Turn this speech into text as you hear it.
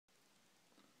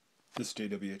This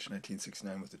JWH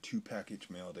 1969 with a 2-package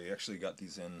mail day. Actually got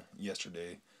these in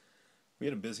yesterday. We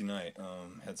had a busy night,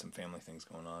 had some family things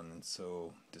going on, and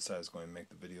so decided I was going to make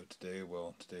the video today.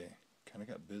 Well, today kind of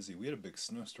got busy. We had a big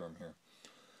snowstorm here.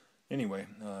 Anyway,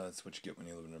 that's what you get when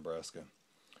you live in Nebraska.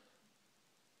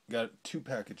 Got 2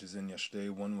 packages in yesterday.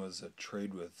 One was a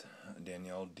trade with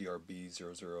Danielle,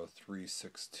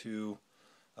 DRB00362.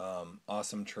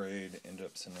 Awesome trade. Ended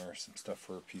up sending her some stuff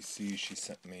for her PC. She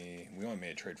sent me, we only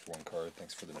made a trade for 1 card.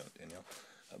 Thanks for the note, Danielle.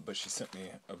 But she sent me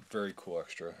a very cool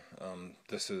extra.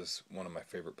 This is one of my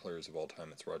favorite players of all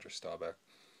time. It's Roger Staubach.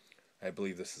 I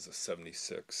believe this is a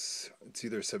 76. It's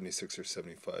either a 76 or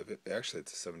 75. Actually,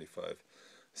 it's a 75.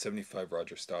 75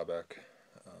 Roger Staubach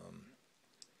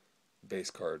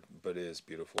base card, but it is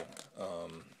beautiful.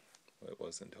 It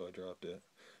wasn't until I dropped it.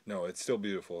 No, it's still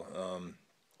beautiful.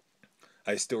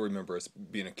 I still remember as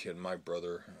being a kid. My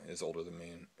brother is older than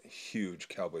me, and huge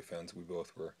Cowboy fans. We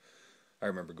both were. I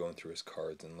remember going through his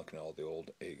cards and looking at all the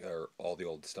old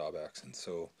Staubachs, and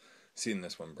so seeing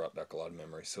this one brought back a lot of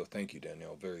memories. So thank you,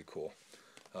 Danielle. Very cool.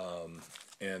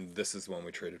 And this is the one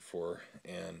we traded for.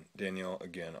 And Danielle,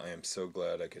 again, I am so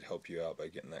glad I could help you out by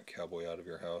getting that Cowboy out of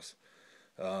your house.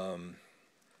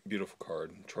 Beautiful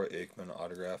card. Troy Aikman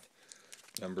autograph,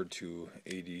 numbered to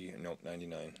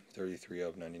 99, 33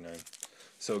 of 99.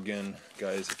 So again,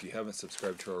 guys, if you haven't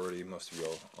subscribed to her already, most of you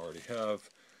already have.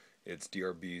 It's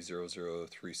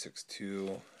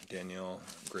DRB00362. Danielle,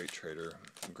 great trader,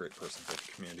 great person for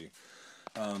the community.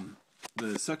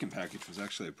 The second package was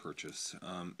actually a purchase.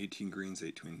 18 greens,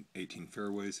 18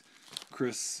 fairways.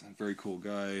 Chris, very cool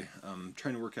guy.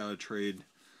 Trying to work out a trade.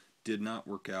 Did not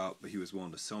work out, but he was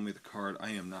willing to sell me the card. I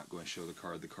am not going to show the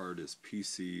card. The card is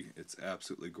PC. It's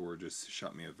absolutely gorgeous.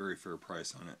 Shot me a very fair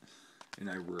price on it. And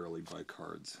I rarely buy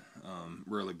cards.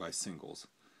 Rarely buy singles.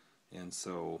 And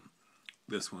so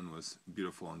this one was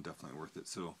beautiful and definitely worth it.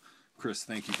 So Chris,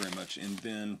 thank you very much. And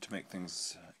then to make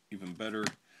things even better,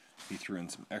 he threw in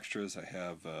some extras. I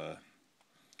have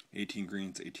 18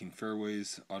 greens, 18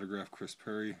 fairways, autograph Chris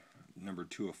Perry, number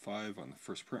 2 of 5 on the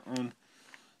first print run.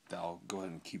 I'll go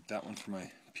ahead and keep that one for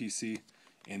my PC.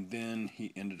 And then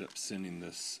he ended up sending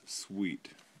this sweet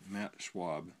Matt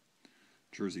Schwab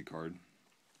jersey card.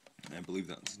 I believe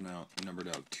that's now numbered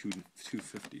out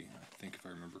 250, I think, if I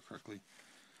remember correctly.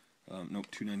 Nope,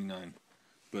 299.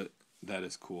 But that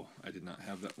is cool. I did not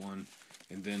have that one.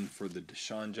 And then for the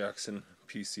Deshaun Jackson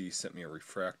PC, sent me a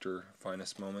refractor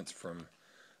finest moments from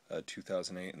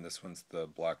 2008, and this one's the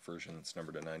black version. It's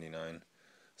numbered to 99.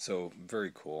 So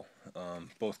very cool.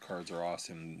 Both cards are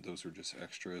awesome. Those were just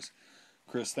extras.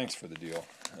 Chris, thanks for the deal.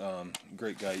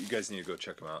 Great guy. You guys need to go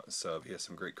check him out. Sub. He has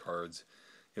some great cards.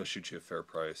 He'll shoot you a fair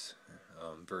price.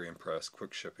 Very impressed.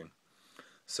 Quick shipping.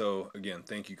 So again,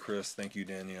 thank you, Chris. Thank you,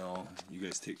 Danielle. You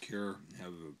guys take care.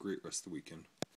 Have a great rest of the weekend.